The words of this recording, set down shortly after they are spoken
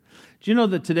Do you know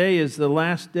that today is the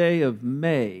last day of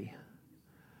May?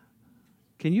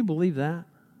 Can you believe that?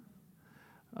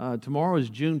 Tomorrow is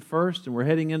June 1st, and we're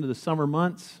heading into the summer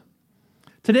months.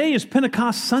 Today is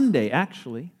Pentecost Sunday,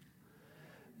 actually.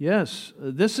 Yes,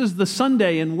 this is the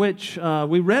Sunday in which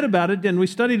we read about it, and we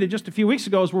studied it just a few weeks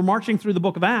ago as we're marching through the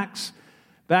book of Acts.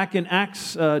 Back in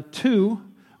Acts 2,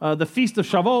 the Feast of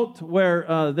Shavuot,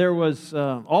 where there was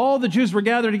all the Jews were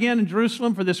gathered again in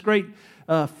Jerusalem for this great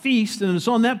feast, and it's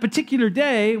on that particular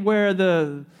day where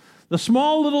the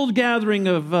small little gathering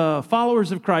of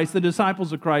followers of Christ, the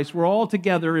disciples of Christ, were all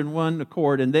together in one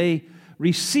accord, and they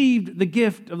received the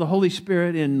gift of the Holy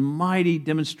Spirit in mighty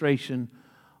demonstration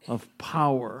of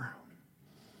power.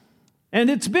 And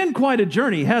it's been quite a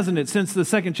journey, hasn't it, since the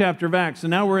second chapter of Acts,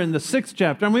 and now we're in the sixth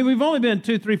chapter. I mean, we've only been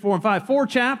 2, 3, 4, and 5, 4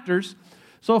 chapters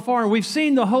so far, and we've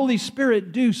seen the Holy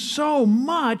Spirit do so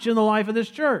much in the life of this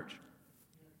church.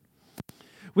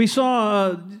 We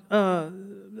saw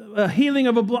a healing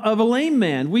of a lame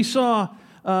man. We saw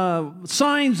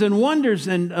signs and wonders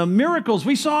and miracles.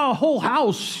 We saw a whole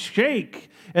house shake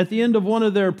at the end of one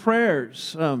of their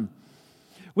prayers.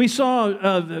 We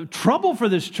saw trouble for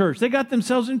this church. They got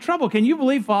themselves in trouble. Can you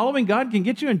believe following God can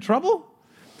get you in trouble?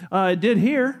 It did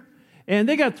here. And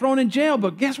they got thrown in jail,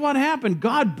 but guess what happened?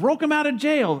 God broke them out of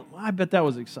jail. I bet that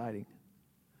was exciting.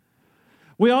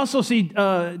 We also see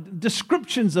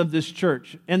descriptions of this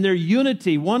church and their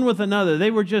unity one with another. They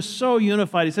were just so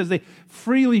unified. He says they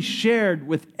freely shared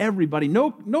with everybody.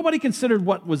 Nobody considered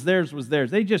what was theirs was theirs.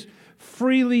 They just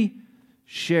freely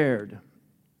shared.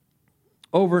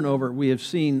 Over and over, we have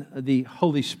seen the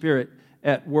Holy Spirit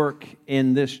at work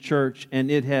in this church,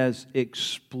 and it has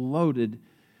exploded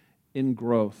in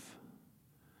growth.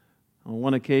 On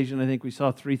one occasion, I think we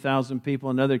saw 3,000 people.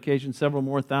 On another occasion, several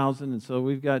more thousand. And so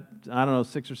we've got,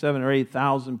 6 or 7 or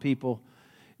 8,000 people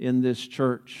in this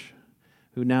church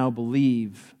who now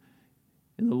believe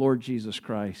in the Lord Jesus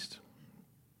Christ.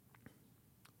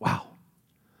 Wow.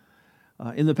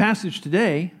 In the passage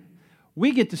today,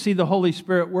 we get to see the Holy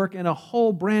Spirit work in a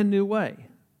whole brand new way.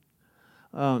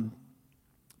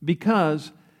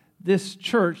 Because this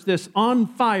church, this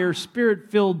on-fire,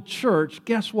 Spirit-filled church,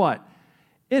 guess what?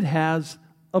 It has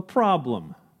a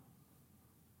problem.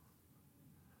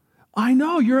 I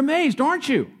know, you're amazed, aren't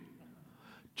you?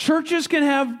 Churches can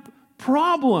have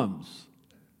problems.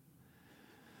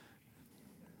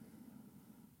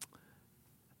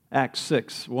 Acts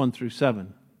 6, 1 through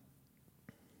 7.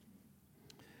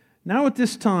 Now at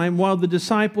this time, while the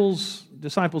disciples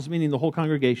meaning the whole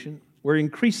congregation, were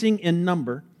increasing in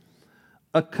number,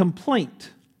 a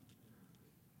complaint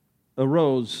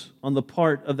arose on the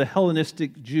part of the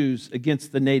Hellenistic Jews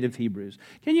against the native Hebrews.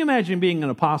 Can you imagine being an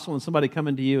apostle and somebody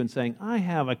coming to you and saying, I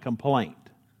have a complaint?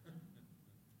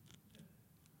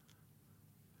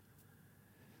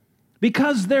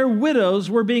 Because their widows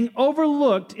were being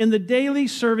overlooked in the daily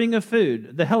serving of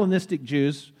food. The Hellenistic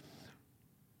Jews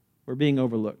were being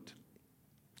overlooked.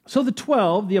 So the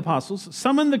 12, the apostles,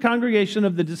 summoned the congregation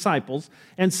of the disciples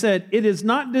and said, it is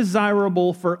not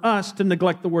desirable for us to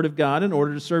neglect the word of God in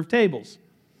order to serve tables.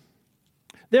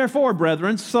 Therefore,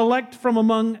 brethren, select from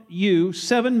among you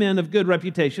 7 men of good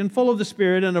reputation, full of the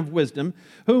Spirit and of wisdom,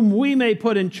 whom we may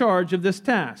put in charge of this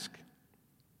task.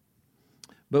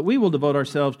 But we will devote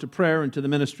ourselves to prayer and to the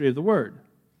ministry of the word.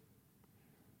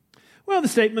 Well, the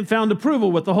statement found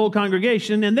approval with the whole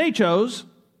congregation, and they chose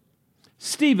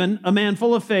Stephen, a man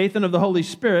full of faith and of the Holy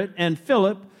Spirit, and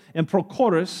Philip, and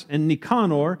Prochorus, and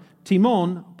Nicanor,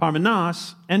 Timon,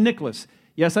 Parmenas, and Nicholas.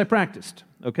 Yes, I practiced,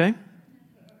 okay?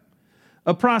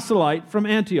 A proselyte from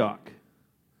Antioch.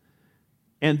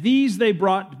 And these they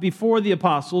brought before the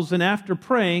apostles, and after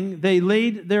praying, they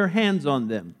laid their hands on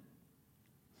them.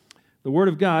 The word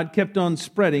of God kept on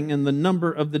spreading, and the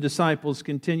number of the disciples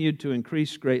continued to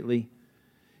increase greatly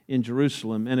in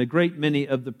Jerusalem, and a great many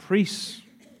of the priests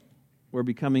were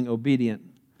becoming obedient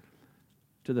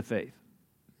to the faith.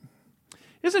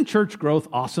 Isn't church growth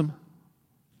awesome?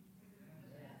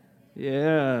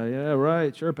 Yeah,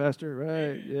 right. Sure, Pastor,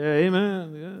 right. Yeah,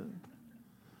 amen, yeah.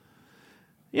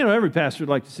 You know, every pastor would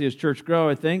like to see his church grow,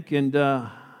 I think, but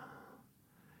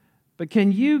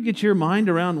can you get your mind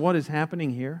around what is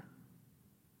happening here?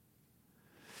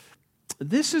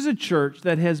 This is a church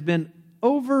that has been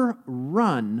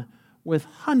overrun with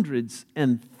hundreds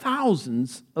and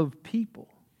thousands of people.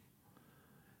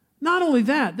 Not only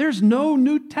that, there's no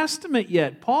New Testament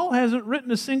yet. Paul hasn't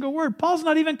written a single word. Paul's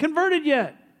not even converted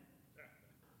yet.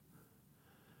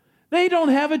 They don't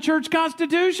have a church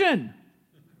constitution.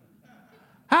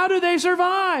 How do they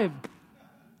survive?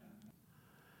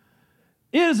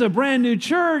 It is a brand new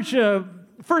church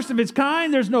first of its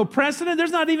kind. There's no precedent.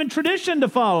 There's not even tradition to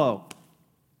follow.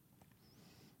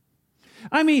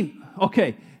 I mean,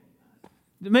 okay,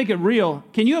 to make it real,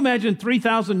 can you imagine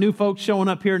 3,000 new folks showing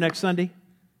up here next Sunday?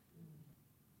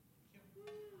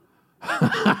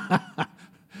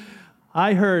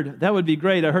 I heard, that would be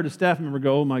great. I heard a staff member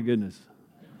go, oh my goodness.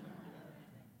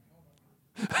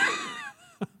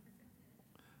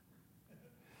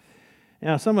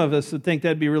 Now, some of us would think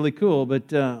that'd be really cool,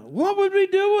 but what would we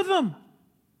do with them?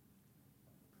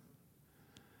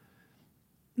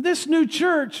 This new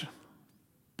church,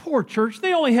 poor church,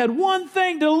 they only had one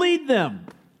thing to lead them.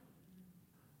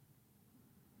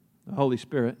 The Holy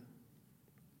Spirit.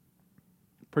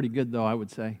 Pretty good, though, I would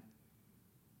say.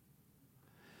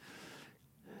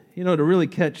 You know, to really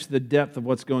catch the depth of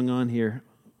what's going on here,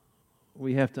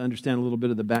 we have to understand a little bit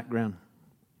of the background.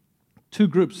 Two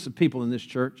groups of people in this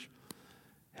church,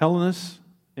 Hellenists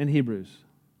and Hebrews.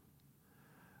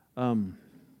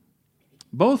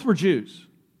 Both were Jews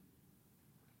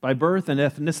by birth and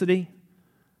ethnicity,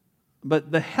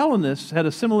 but the Hellenists had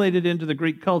assimilated into the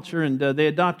Greek culture, and they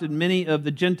adopted many of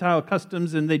the Gentile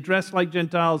customs, and they dressed like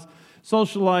Gentiles,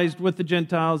 socialized with the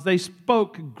Gentiles. They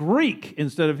spoke Greek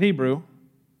instead of Hebrew.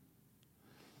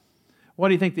 What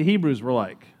do you think the Hebrews were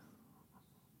like?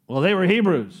 Well, they were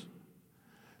Hebrews.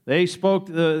 They spoke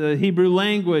the Hebrew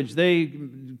language. They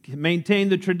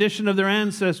maintained the tradition of their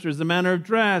ancestors, the manner of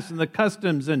dress and the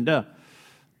customs and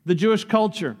the Jewish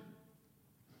culture.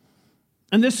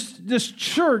 And this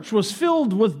church was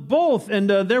filled with both, and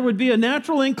there would be a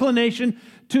natural inclination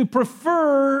to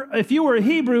prefer, if you were a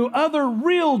Hebrew, other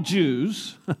real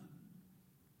Jews.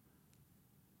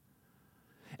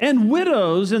 And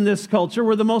widows in this culture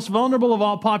were the most vulnerable of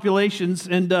all populations,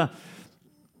 and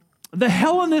the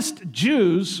Hellenist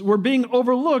Jews were being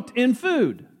overlooked in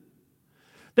food.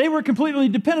 They were completely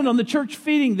dependent on the church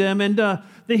feeding them, and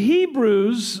the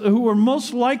Hebrews, who were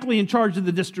most likely in charge of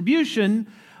the distribution,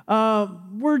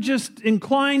 were just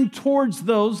inclined towards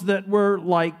those that were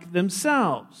like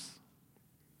themselves.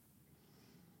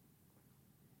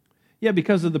 Yeah,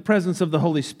 because of the presence of the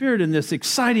Holy Spirit in this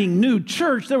exciting new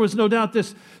church, there was no doubt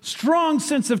this strong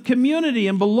sense of community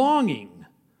and belonging,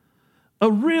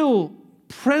 a real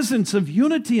presence of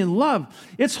unity and love.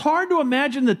 It's hard to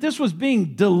imagine that this was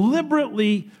being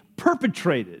deliberately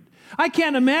perpetrated. I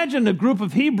can't imagine a group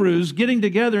of Hebrews getting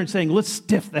together and saying, let's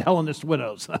stiff the Hellenist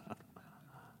widows. I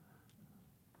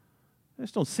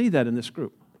just don't see that in this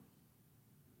group.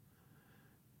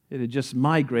 It had just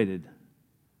migrated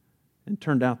and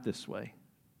turned out this way.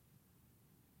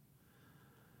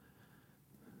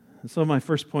 And so my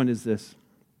first point is this.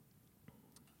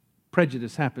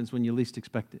 Prejudice happens when you least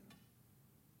expect it.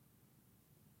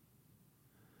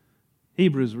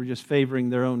 Hebrews were just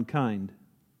favoring their own kind.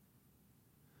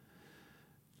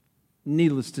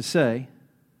 Needless to say,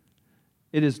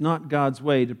 it is not God's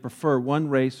way to prefer one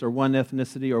race or one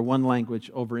ethnicity or one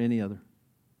language over any other.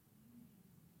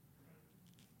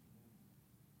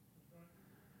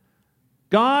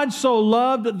 God so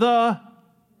loved the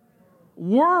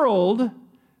world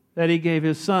that He gave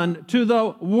His Son to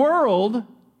the world.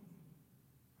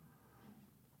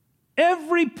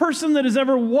 Every person that has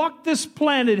ever walked this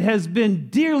planet has been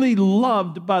dearly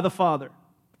loved by the Father.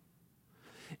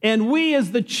 And we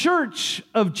as the church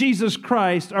of Jesus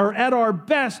Christ are at our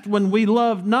best when we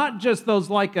love not just those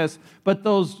like us, but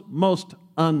those most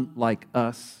unlike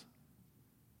us.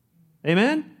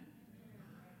 Amen?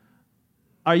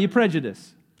 Are you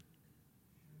prejudiced?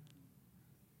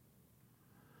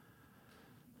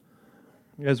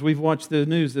 As we've watched the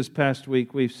news this past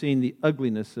week, we've seen the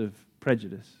ugliness of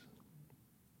prejudice.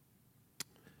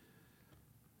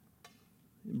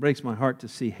 It breaks my heart to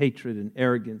see hatred and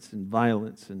arrogance and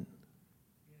violence and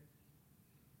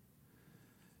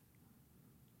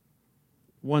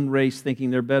one race thinking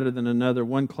they're better than another,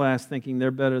 one class thinking they're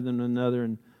better than another,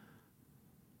 and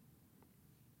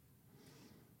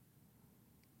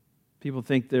people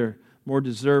think they're more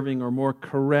deserving or more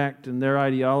correct, and their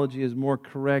ideology is more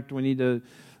correct. We need to...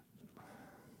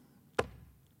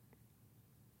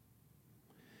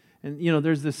 And, you know,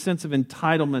 there's this sense of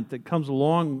entitlement that comes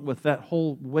along with that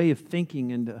whole way of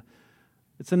thinking, and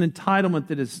it's an entitlement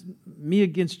that is me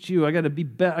against you. I got to be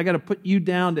better. I got to put you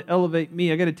down to elevate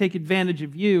me. I got to take advantage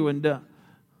of you, and or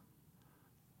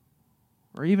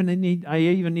I even need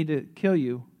to kill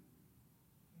you.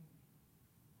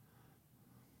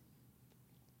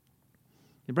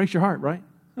 It breaks your heart, right?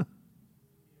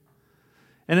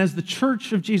 And as the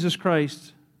church of Jesus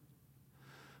Christ,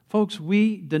 folks,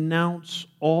 we denounce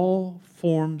all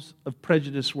forms of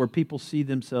prejudice where people see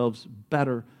themselves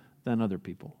better than other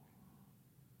people.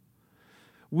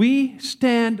 We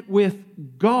stand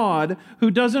with God,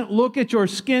 who doesn't look at your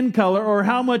skin color or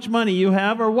how much money you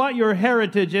have or what your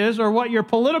heritage is or what your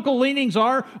political leanings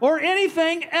are or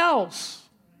anything else.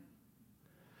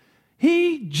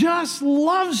 He just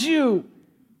loves you,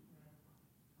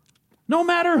 no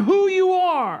matter who you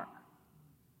are.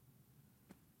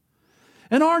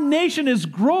 And our nation is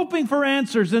groping for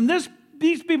answers. And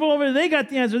these people over there, they got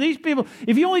the answer. These people,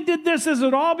 if you only did this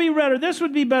would all be better. This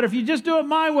would be better if you just do it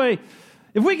my way.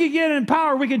 If we could get in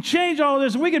power, we could change all of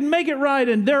this and we could make it right.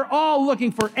 And they're all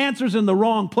looking for answers in the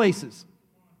wrong places.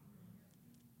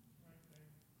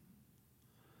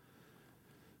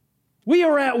 We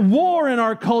are at war in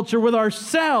our culture with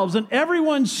ourselves, and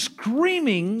everyone's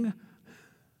screaming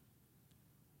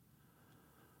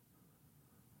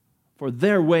for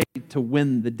their way to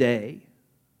win the day.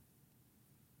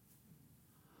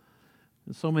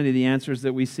 And so many of the answers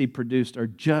that we see produced are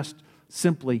just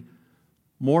simply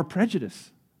more prejudice.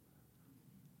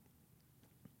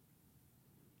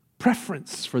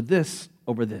 Preference for this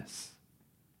over this.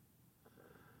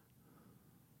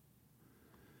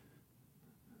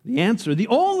 The answer, the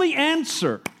only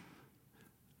answer,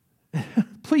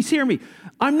 please hear me.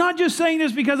 I'm not just saying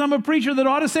this because I'm a preacher that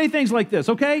ought to say things like this,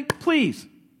 okay? Please.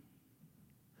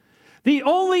 The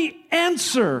only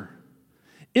answer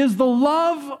is the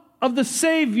love of the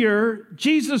Savior,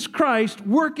 Jesus Christ,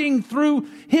 working through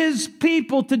His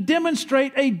people to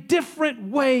demonstrate a different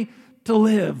way to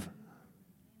live.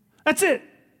 That's it.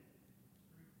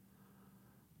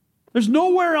 There's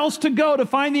nowhere else to go to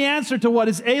find the answer to what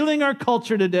is ailing our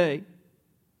culture today.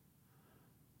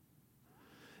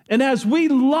 And as we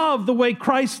love the way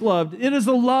Christ loved, it is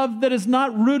a love that is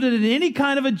not rooted in any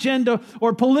kind of agenda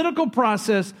or political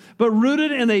process, but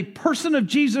rooted in a person of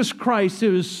Jesus Christ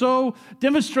who has so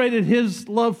demonstrated His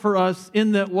love for us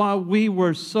in that while we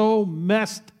were so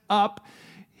messed up,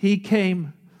 He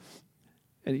came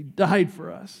and He died for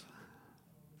us.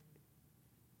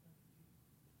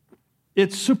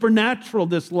 It's supernatural,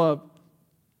 this love.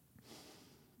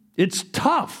 It's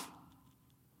tough.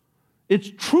 It's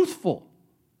truthful.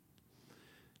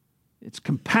 It's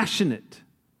compassionate.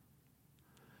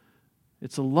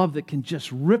 It's a love that can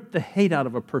just rip the hate out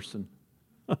of a person.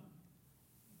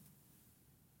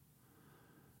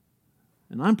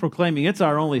 And I'm proclaiming it's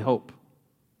our only hope.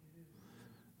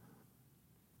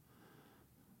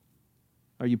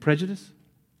 Are you prejudiced?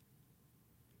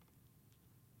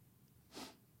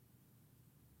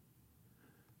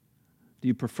 Do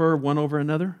you prefer one over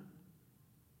another?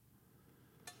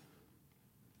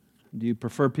 Do you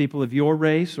prefer people of your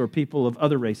race or people of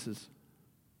other races?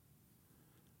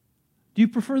 Do you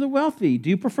prefer the wealthy? Do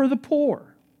you prefer the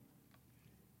poor?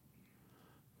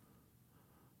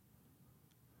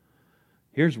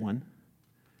 Here's one.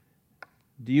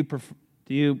 Do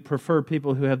you prefer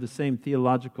people who have the same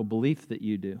theological belief that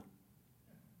you do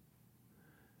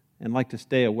and like to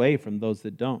stay away from those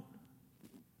that don't?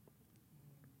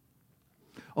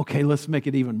 Okay, let's make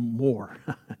it even more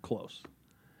close.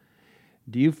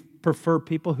 Do you prefer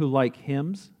people who like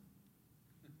hymns?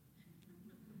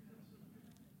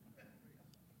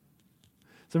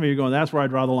 Some of you are going, that's where I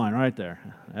draw the line, right there.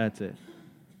 That's it.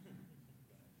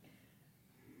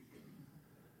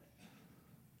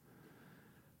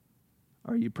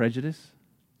 Are you prejudiced?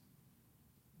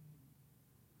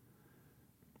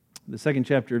 The second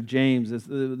chapter of James is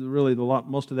really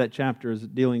most of that chapter is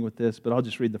dealing with this, but I'll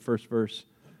just read the first verse.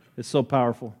 It's so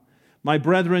powerful. My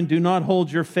brethren, do not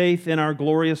hold your faith in our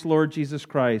glorious Lord Jesus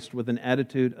Christ with an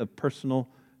attitude of personal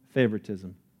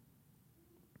favoritism.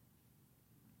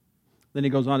 Then he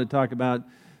goes on to talk about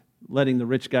letting the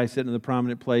rich guy sit in the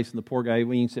prominent place and the poor guy,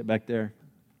 well, you can sit back there.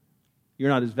 You're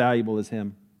not as valuable as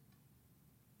him.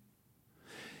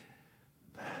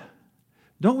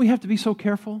 Don't we have to be so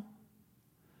careful?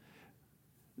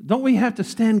 Don't we have to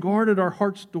stand guard at our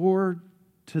heart's door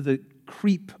to the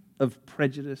creep of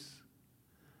prejudice?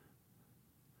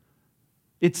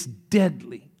 It's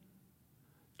deadly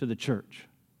to the church.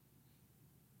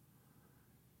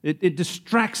 It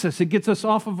distracts us. It gets us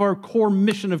off of our core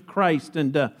mission of Christ.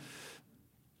 And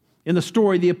in the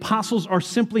story, the apostles are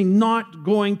simply not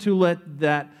going to let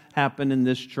that happen in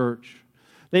this church.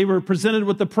 They were presented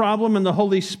with the problem, and the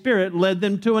Holy Spirit led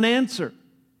them to an answer.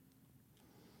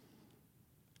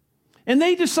 And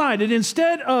they decided,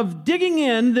 instead of digging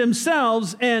in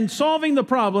themselves and solving the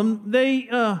problem, they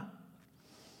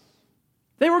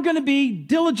were going to be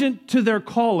diligent to their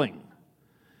calling.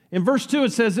 In verse 2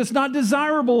 it says, it's not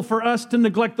desirable for us to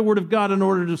neglect the word of God in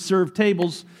order to serve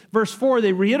tables. Verse 4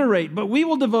 they reiterate, but we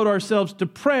will devote ourselves to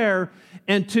prayer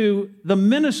and to the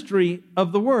ministry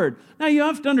of the word. Now you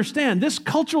have to understand, this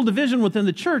cultural division within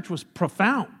the church was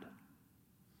profound.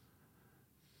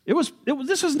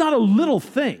 This was not a little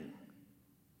thing.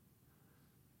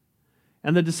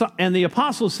 And the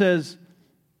apostle says,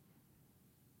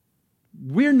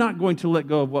 we're not going to let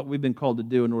go of what we've been called to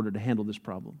do in order to handle this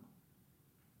problem.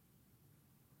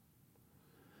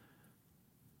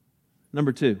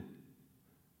 Number 2,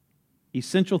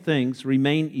 essential things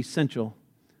remain essential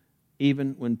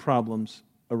even when problems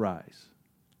arise.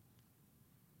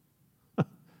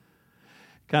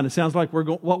 Kind of sounds like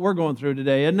what we're going through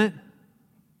today, isn't it?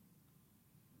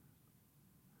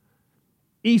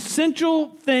 Essential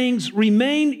things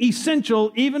remain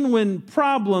essential even when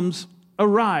problems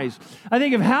arise. I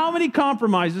think of how many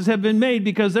compromises have been made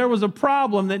because there was a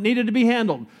problem that needed to be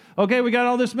handled. Okay, we got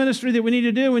all this ministry that we need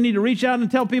to do. We need to reach out and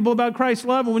tell people about Christ's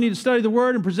love, and we need to study the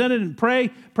Word and present it and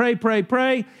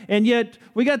pray, and yet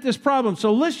we got this problem.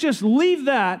 So let's just leave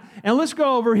that, and let's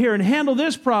go over here and handle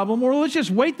this problem, or let's just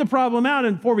wait the problem out,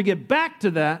 and before we get back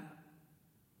to that,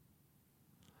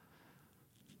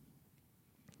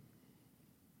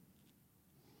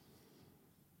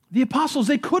 the apostles,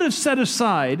 they could have set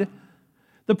aside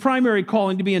the primary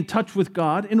calling to be in touch with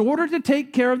God in order to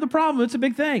take care of the problem. It's a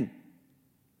big thing.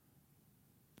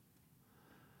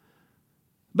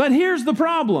 But here's the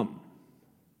problem.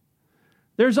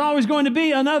 There's always going to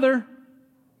be another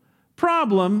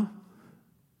problem.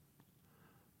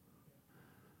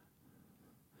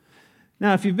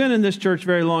 Now, if you've been in this church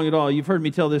very long at all, you've heard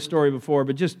me tell this story before,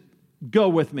 but just go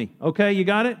with me, okay? You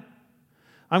got it?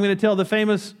 I'm going to tell the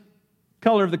famous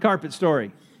color of the carpet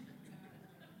story.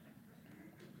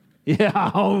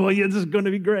 Yeah, oh, well, this is going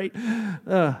to be great.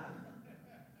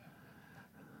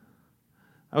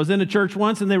 I was in a church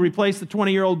once, and they replaced the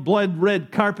 20-year-old blood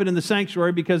red carpet in the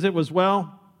sanctuary because it was,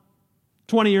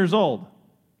 20 years old.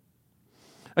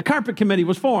 A carpet committee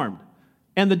was formed,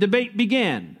 and the debate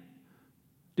began.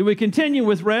 Do we continue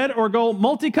with red or go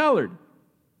multicolored?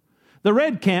 The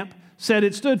red camp said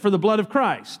it stood for the blood of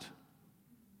Christ.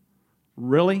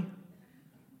 Really?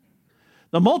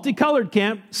 The multicolored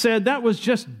camp said that was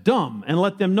just dumb and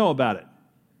let them know about it.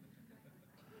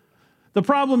 The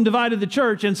problem divided the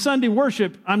church, and Sunday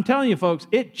worship, I'm telling you folks,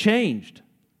 it changed.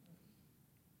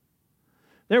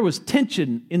 There was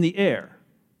tension in the air.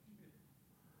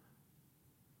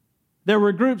 There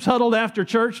were groups huddled after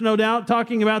church, no doubt,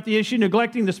 talking about the issue,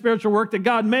 neglecting the spiritual work that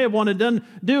God may have wanted to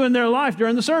do in their life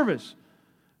during the service.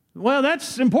 Well,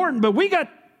 that's important, but we got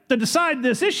to decide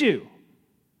this issue.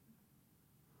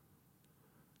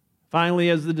 Finally,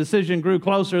 as the decision grew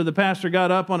closer, the pastor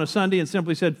got up on a Sunday and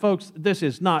simply said, folks, this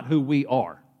is not who we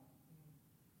are.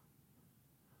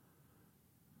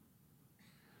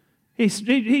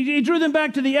 He drew them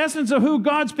back to the essence of who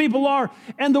God's people are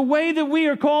and the way that we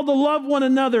are called to love one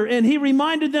another. And he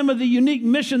reminded them of the unique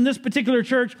mission this particular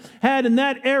church had in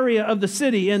that area of the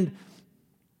city. And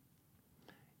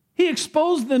he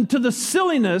exposed them to the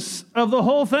silliness of the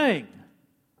whole thing.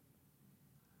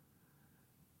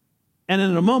 And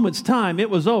in a moment's time, it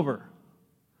was over.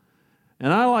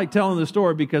 And I like telling the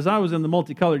story because I was in the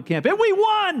multicolored camp, and we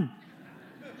won!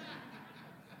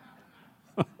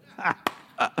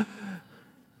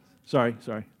 Sorry.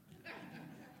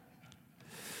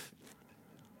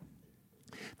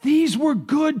 These were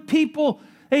good people.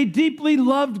 They deeply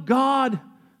loved God.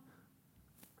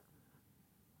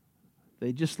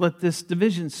 They just let this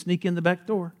division sneak in the back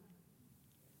door.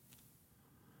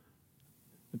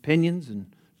 Opinions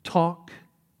and talk.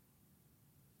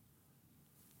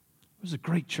 It was a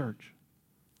great church.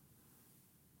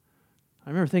 I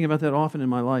remember thinking about that often in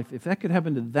my life. If that could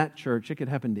happen to that church, it could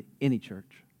happen to any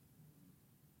church.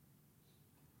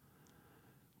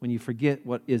 When you forget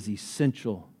what is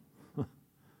essential and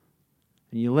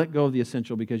you let go of the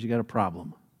essential because you got a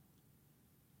problem.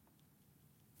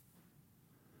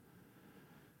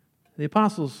 The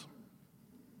apostles,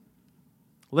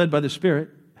 led by the Spirit,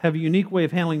 have a unique way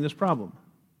of handling this problem.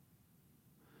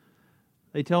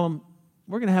 They tell them,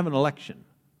 we're going to have an election.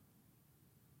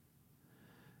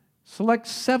 Select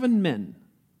 7 men.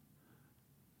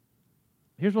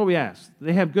 Here's what we ask.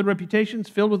 They have good reputations,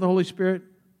 filled with the Holy Spirit,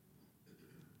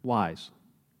 wise.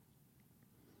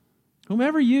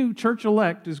 Whomever you, church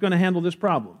elect, is going to handle this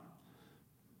problem.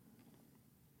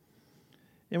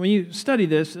 And when you study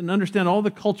this and understand all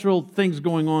the cultural things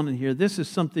going on in here, this is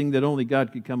something that only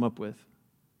God could come up with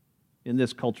in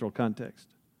this cultural context.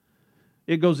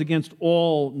 It goes against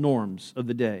all norms of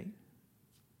the day.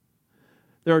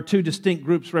 There are 2 distinct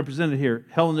groups represented here,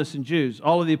 Hellenists and Jews.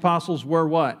 All of the apostles were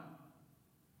what?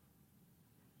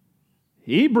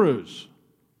 Hebrews.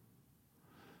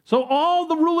 So all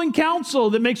the ruling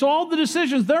council that makes all the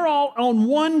decisions, they're all on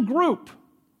one group.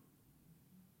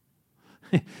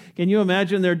 Can you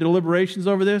imagine their deliberations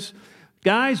over this?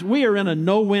 Guys, we are in a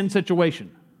no-win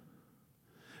situation.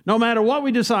 No matter what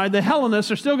we decide, the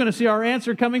Hellenists are still going to see our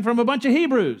answer coming from a bunch of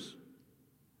Hebrews.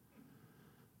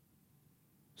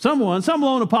 Some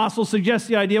lone apostle suggests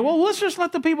the idea, well, let's just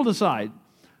let the people decide.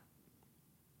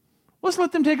 Let's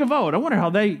let them take a vote. I wonder how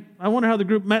the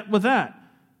group met with that.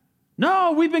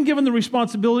 No, we've been given the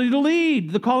responsibility to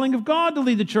lead, the calling of God to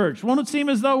lead the church. Won't it seem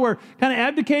as though we're kind of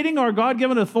abdicating our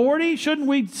God-given authority? Shouldn't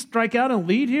we strike out and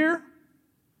lead here?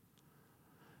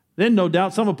 Then, no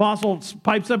doubt, some apostle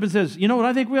pipes up and says, you know what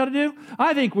I think we ought to do?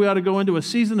 I think we ought to go into a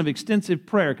season of extensive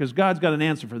prayer because God's got an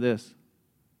answer for this.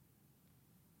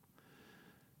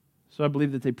 So I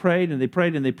believe that they prayed and they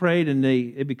prayed and they prayed, and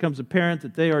it becomes apparent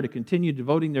that they are to continue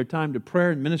devoting their time to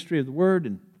prayer and ministry of the Word.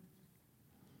 And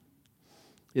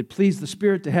it pleased the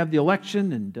Spirit to have the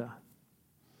election and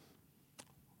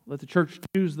let the church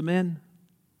choose the men.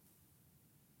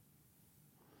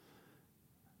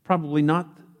 Probably not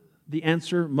the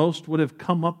answer most would have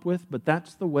come up with, but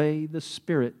that's the way the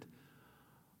Spirit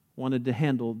wanted to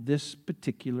handle this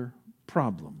particular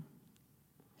problem,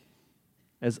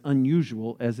 as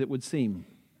unusual as it would seem.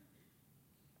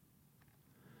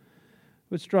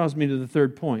 Which draws me to the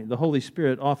third point. The Holy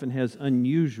Spirit often has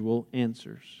unusual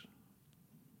answers.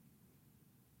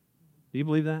 Do you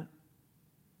believe that?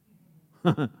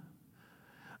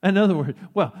 In other words,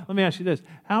 well, let me ask you this.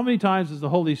 How many times has the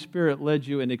Holy Spirit led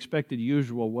you in expected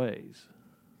usual ways?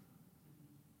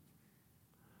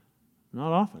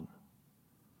 Not often.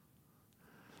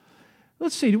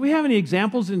 Let's see, do we have any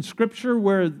examples in Scripture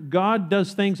where God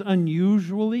does things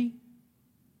unusually?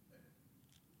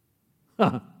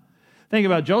 Think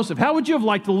about Joseph. How would you have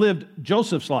liked to live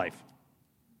Joseph's life?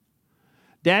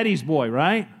 Daddy's boy,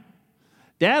 right?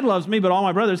 Dad loves me, but all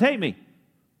my brothers hate me.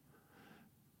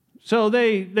 So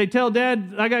they tell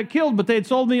Dad I got killed, but they'd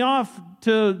sold me off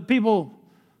to people,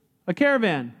 a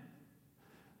caravan.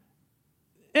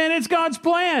 And it's God's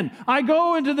plan. I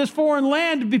go into this foreign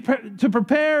land to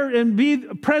prepare and be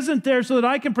present there so that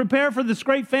I can prepare for this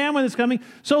great famine that's coming,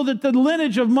 so that the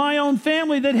lineage of my own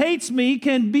family that hates me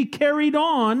can be carried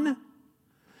on.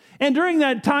 And during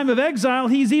that time of exile,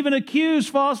 he's even accused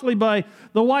falsely by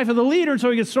the wife of the leader, and so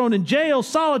he gets thrown in jail,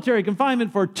 solitary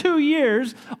confinement for 2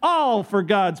 years, all for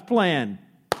God's plan.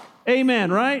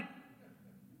 Amen, right?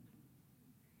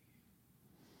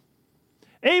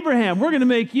 Abraham, we're going to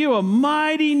make you a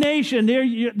mighty nation.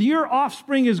 Your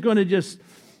offspring is going to just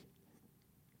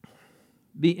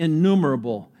be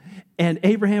innumerable. And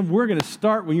Abraham, we're going to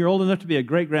start when you're old enough to be a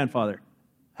great-grandfather.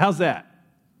 How's that?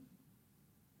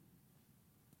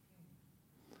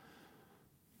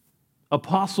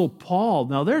 Apostle Paul,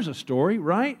 now there's a story,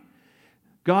 right?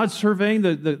 God's surveying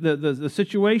the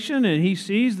situation, and he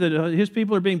sees that his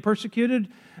people are being persecuted.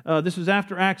 This is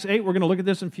after Acts 8. We're going to look at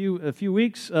this in a few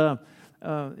weeks.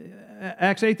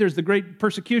 Acts 8, there's the great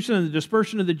persecution and the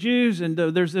dispersion of the Jews, and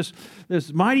there's this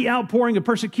mighty outpouring of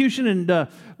persecution,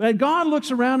 and God looks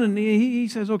around and he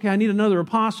says, okay, I need another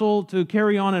apostle to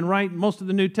carry on and write most of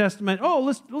the New Testament. Oh,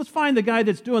 let's find the guy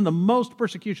that's doing the most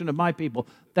persecution of my people.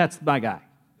 That's my guy.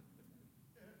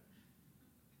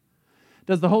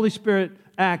 Does the Holy Spirit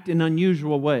act in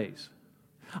unusual ways?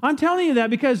 I'm telling you that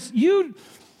because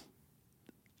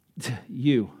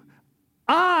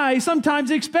I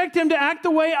sometimes expect him to act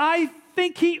the way I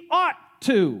think he ought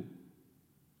to.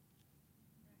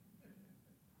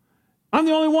 I'm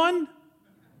the only one?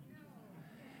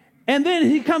 And then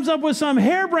he comes up with some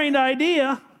harebrained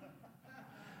idea,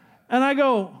 and I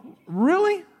go,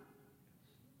 really?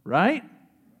 Right?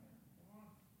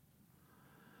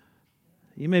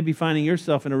 You may be finding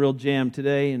yourself in a real jam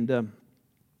today, and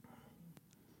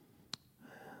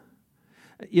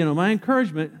my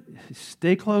encouragement,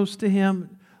 stay close to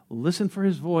him, listen for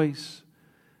his voice,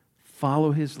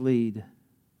 follow his lead.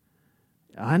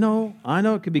 I know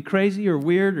it could be crazy or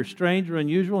weird or strange or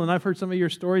unusual, and I've heard some of your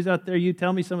stories out there. You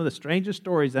tell me some of the strangest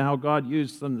stories of how God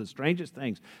used some of the strangest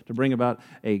things to bring about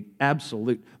an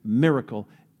absolute miracle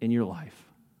in your life.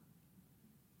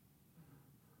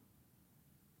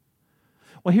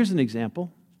 Well, here's an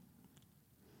example.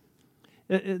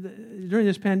 During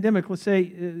this pandemic, let's say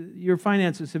your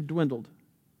finances have dwindled.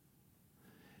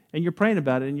 And you're praying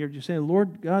about it, and you're just saying,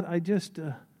 Lord God, I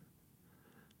don't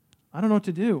know what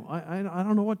to do. I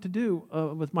don't know what to do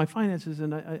with my finances,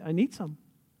 and I need some.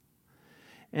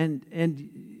 And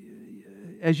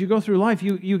as you go through life,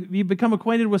 you become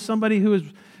acquainted with somebody who is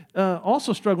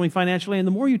also struggling financially, and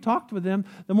the more you talk with them,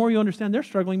 the more you understand they're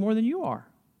struggling more than you are.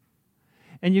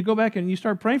 And you go back and you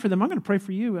start praying for them. I'm going to pray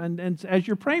for you. And as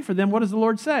you're praying for them, what does the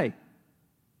Lord say?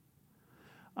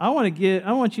 I want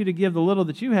you to give the little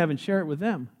that you have and share it with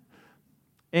them.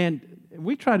 And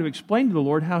we try to explain to the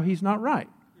Lord how He's not right.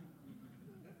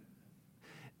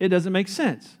 It doesn't make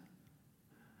sense.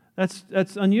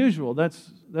 That's unusual.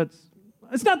 That's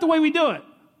not the way we do it.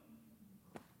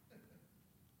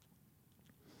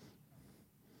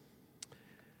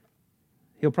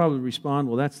 He'll probably respond,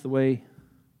 well, that's the way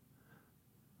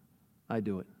I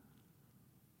do it.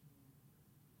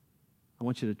 I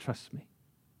want you to trust me.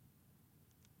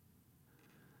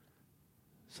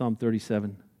 Psalm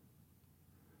 37.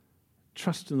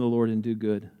 Trust in the Lord and do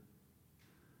good.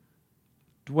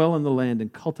 Dwell in the land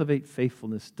and cultivate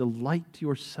faithfulness. Delight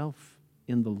yourself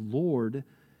in the Lord,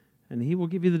 and He will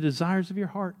give you the desires of your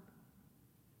heart.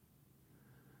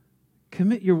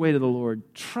 Commit your way to the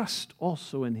Lord. Trust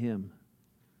also in Him.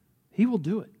 He will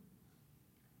do it.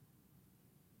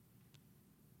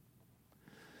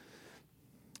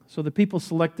 So the people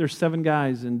select their 7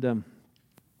 guys, and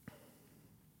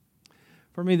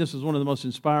for me, this was one of the most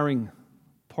inspiring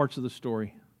parts of the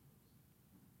story.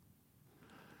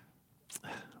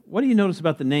 What do you notice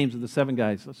about the names of the 7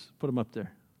 guys? Let's put them up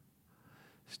there.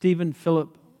 Stephen,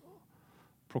 Philip,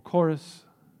 Prochorus,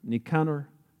 Nicanor,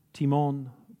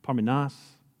 Timon, Parmenas,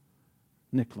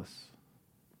 Nicholas.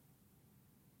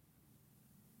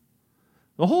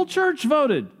 The whole church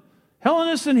voted.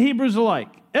 Hellenists and Hebrews alike.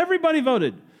 Everybody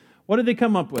voted. What did they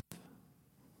come up with?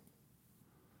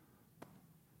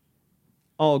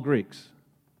 All Greeks.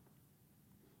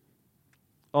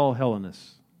 All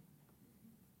Hellenists.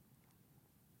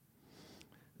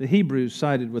 The Hebrews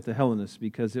sided with the Hellenists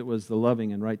because it was the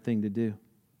loving and right thing to do.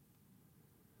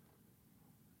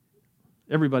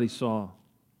 Everybody saw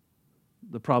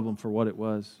the problem for what it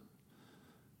was.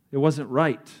 It wasn't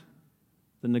right,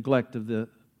 the neglect of the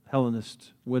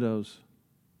Hellenist widows.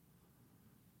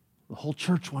 The whole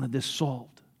church wanted this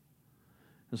solved.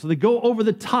 And so they go over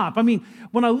the top. I mean,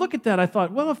 when I look at that, I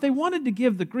thought, well, if they wanted to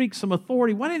give the Greeks some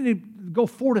authority, why didn't they go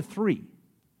 4-3?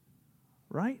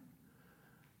 Right?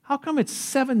 How come it's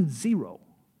 7-0?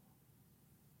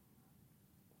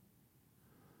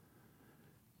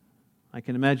 I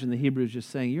can imagine the Hebrews just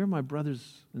saying, you're my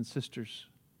brothers and sisters.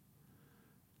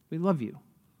 We love you.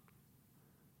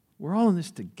 We're all in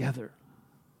this together.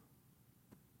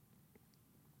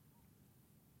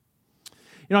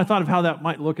 You know, I thought of how that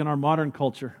might look in our modern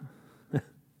culture.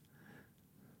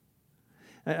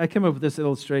 I came up with this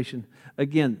illustration.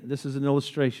 Again, this is an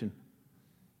illustration.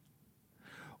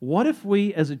 What if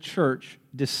we as a church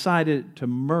decided to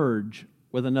merge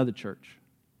with another church?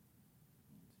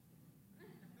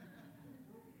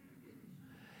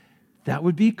 That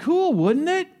would be cool, wouldn't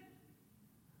it?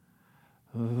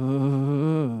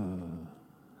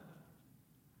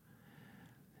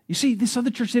 You see, this other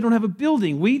church, they don't have a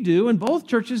building. We do, and both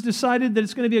churches decided that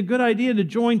it's going to be a good idea to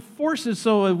join forces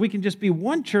so we can just be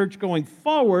one church going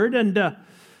forward. And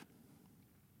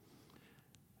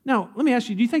now, let me ask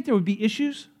you, do you think there would be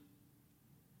issues?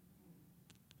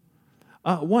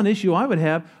 One issue I would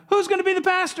have, who's going to be the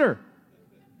pastor?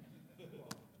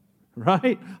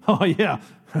 Right? Oh, yeah.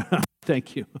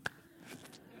 Thank you.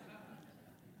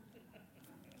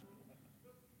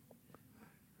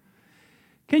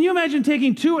 Can you imagine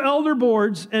taking 2 elder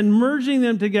boards and merging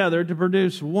them together to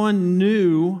produce one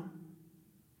new?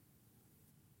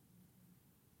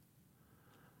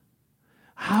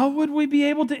 How would we be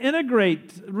able to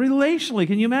integrate relationally?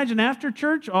 Can you imagine after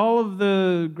church, all of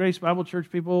the Grace Bible Church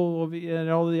people will be, and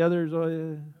all of the others,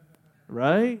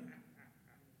 right?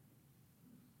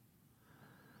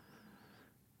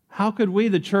 How could we,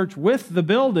 the church with the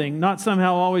building, not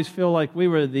somehow always feel like we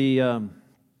were the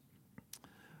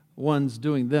ones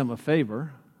doing them a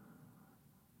favor?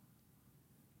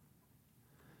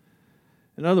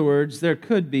 In other words, there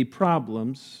could be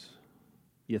problems,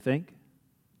 you think?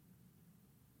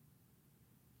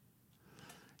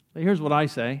 Now, here's what I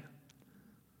say.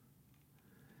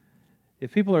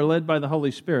 If people are led by the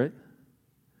Holy Spirit,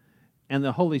 and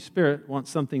the Holy Spirit wants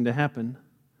something to happen,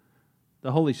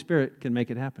 the Holy Spirit can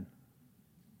make it happen.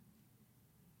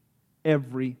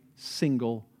 Every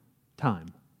single time.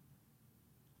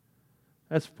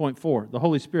 That's point 4. The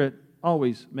Holy Spirit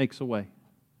always makes a way.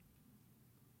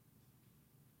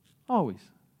 Always.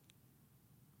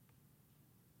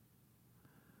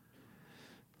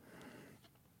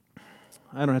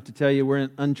 I don't have to tell you, we're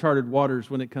in uncharted waters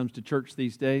when it comes to church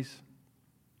these days.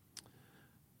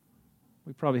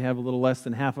 We probably have a little less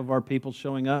than half of our people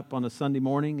showing up on a Sunday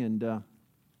morning and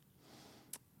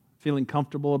feeling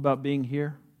comfortable about being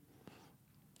here.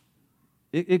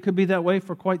 It could be that way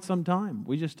for quite some time.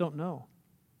 We just don't know.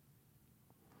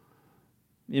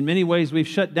 In many ways, we've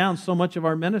shut down so much of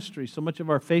our ministry, so much of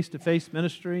our face-to-face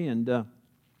ministry. But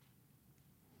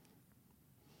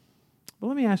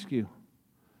let me ask you,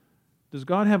 Does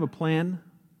God have a plan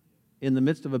in the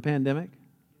midst of a pandemic?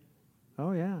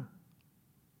 Oh, yeah.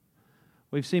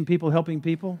 We've seen people helping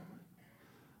people.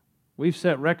 We've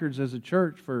set records as a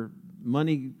church for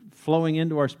money flowing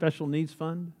into our special needs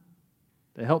fund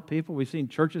to help people. We've seen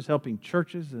churches helping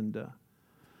churches, and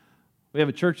we have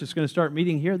a church that's going to start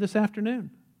meeting here this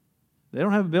afternoon. They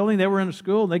don't have a building. They were in a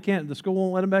school. The school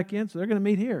won't let them back in, so they're going to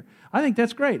meet here. I think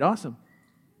that's great. Awesome.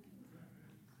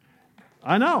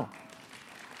 I know.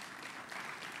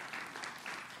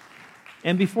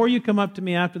 And before you come up to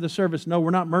me after the service, no, we're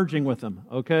not merging with them,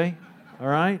 okay? All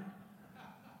right?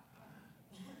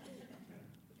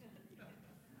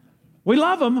 We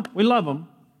love them. We love them.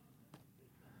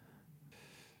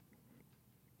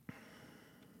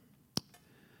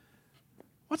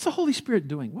 What's the Holy Spirit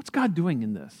doing? What's God doing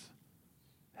in this?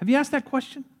 Have you asked that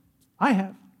question? I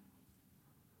have.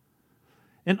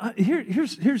 And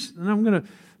here's and I'm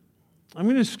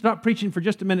going to stop preaching for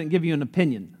just a minute and give you an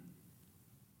opinion.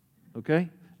 Okay?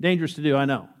 Dangerous to do, I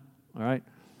know. All right?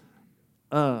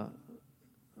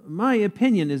 My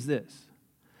opinion is this.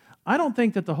 I don't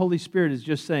think that the Holy Spirit is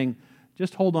just saying,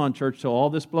 just hold on, church, till all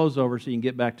this blows over so you can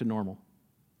get back to normal.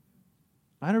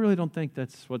 I really don't think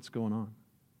that's what's going on.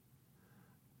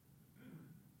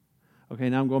 Okay,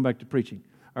 now I'm going back to preaching.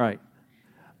 All right.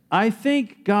 I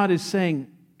think God is saying,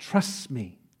 trust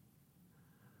me.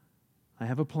 I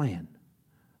have a plan.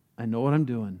 I know what I'm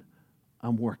doing.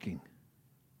 I'm working.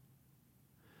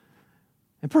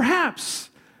 And perhaps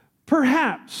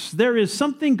there is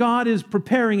something God is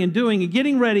preparing and doing and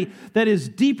getting ready that is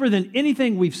deeper than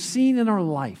anything we've seen in our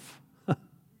life.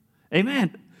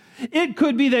 Amen. It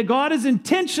could be that God is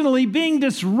intentionally being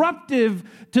disruptive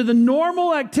to the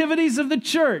normal activities of the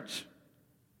church.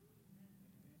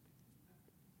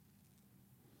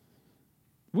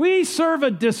 We serve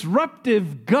a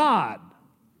disruptive God,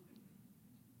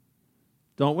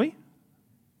 don't we?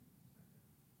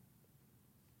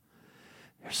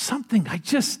 There's something I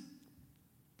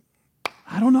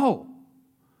don't know,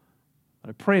 but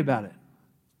I pray about it.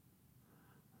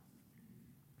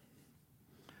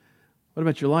 What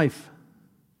about your life?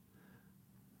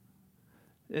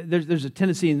 There's a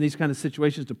tendency in these kind of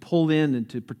situations to pull in and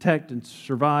to protect and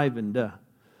survive. And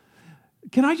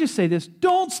can I just say this?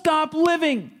 Don't stop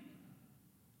living.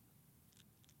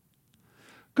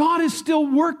 God is still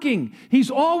working. He's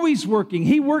always working.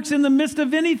 He works in the midst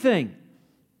of anything.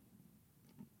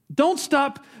 Don't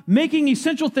stop making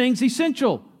essential things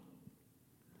essential.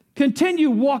 Continue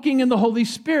walking in the Holy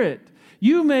Spirit.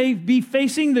 You may be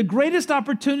facing the greatest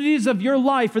opportunities of your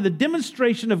life for the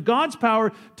demonstration of God's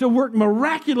power to work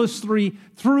miraculously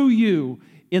through you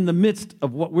in the midst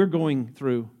of what we're going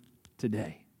through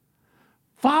today.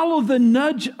 Follow the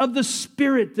nudge of the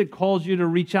Spirit that calls you to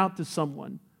reach out to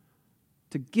someone,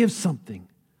 to give something,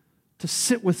 to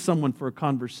sit with someone for a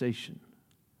conversation.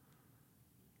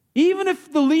 Even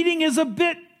if the leading is a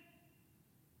bit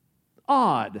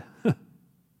odd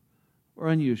or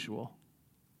unusual.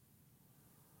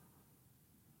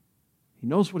 He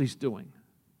knows what He's doing.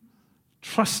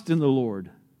 Trust in the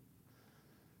Lord.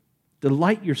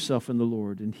 Delight yourself in the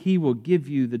Lord, and He will give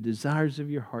you the desires of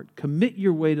your heart. Commit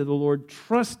your way to the Lord.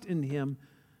 Trust in Him,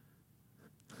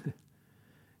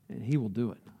 and He will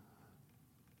do it.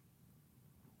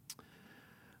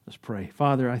 Let's pray.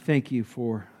 Father, I thank You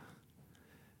for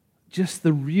just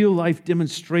the real-life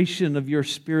demonstration of Your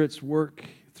Spirit's work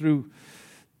through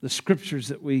the Scriptures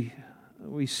that we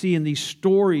see in these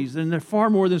stories. And they're far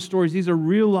more than stories. These are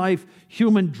real-life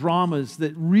human dramas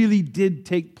that really did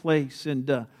take place.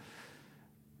 And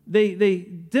they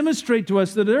demonstrate to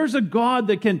us that there's a God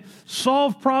that can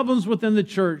solve problems within the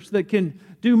church, that can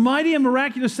do mighty and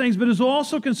miraculous things, but is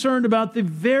also concerned about the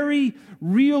very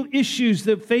real issues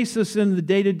that face us in the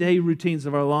day-to-day routines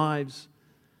of our lives.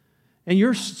 And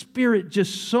Your Spirit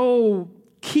just so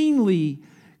keenly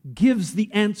gives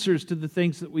the answers to the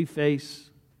things that we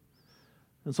face.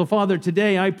 And so, Father,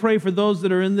 today I pray for those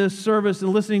that are in this service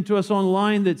and listening to us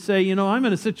online that say, I'm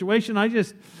in a situation, I'm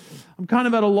kind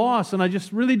of at a loss, and I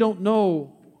just really don't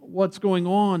know what's going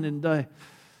on, and I'm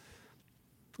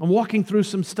walking through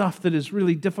some stuff that is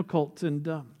really difficult.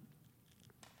 And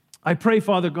I pray,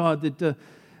 Father God, that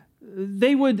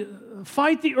they would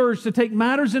fight the urge to take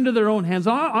matters into their own hands.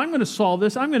 I'm going to solve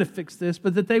this. I'm going to fix this.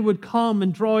 But that they would come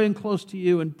and draw in close to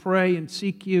You and pray and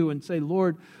seek You and say,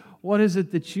 Lord, what is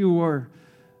it that You are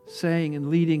saying and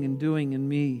leading and doing in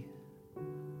me?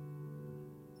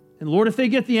 And Lord, if they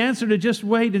get the answer to just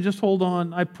wait and just hold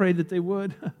on, I pray that they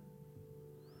would.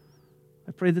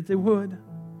 I pray that they would.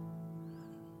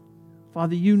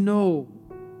 Father, You know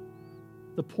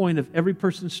the point of every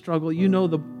person's struggle. You know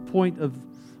the point of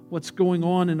what's going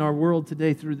on in our world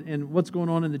today and what's going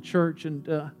on in the church.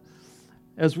 And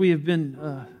as we have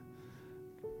been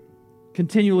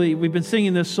continually, we've been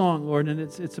singing this song, Lord, and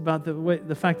it's about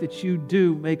the fact that you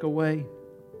do make a way,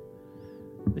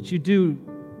 that you do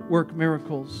work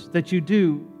miracles, that you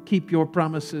do keep your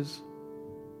promises.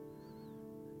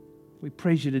 We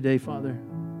praise you today, Father.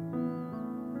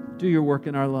 Do your work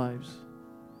in our lives.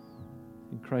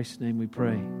 In Christ's name we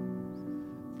pray.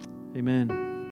 Amen.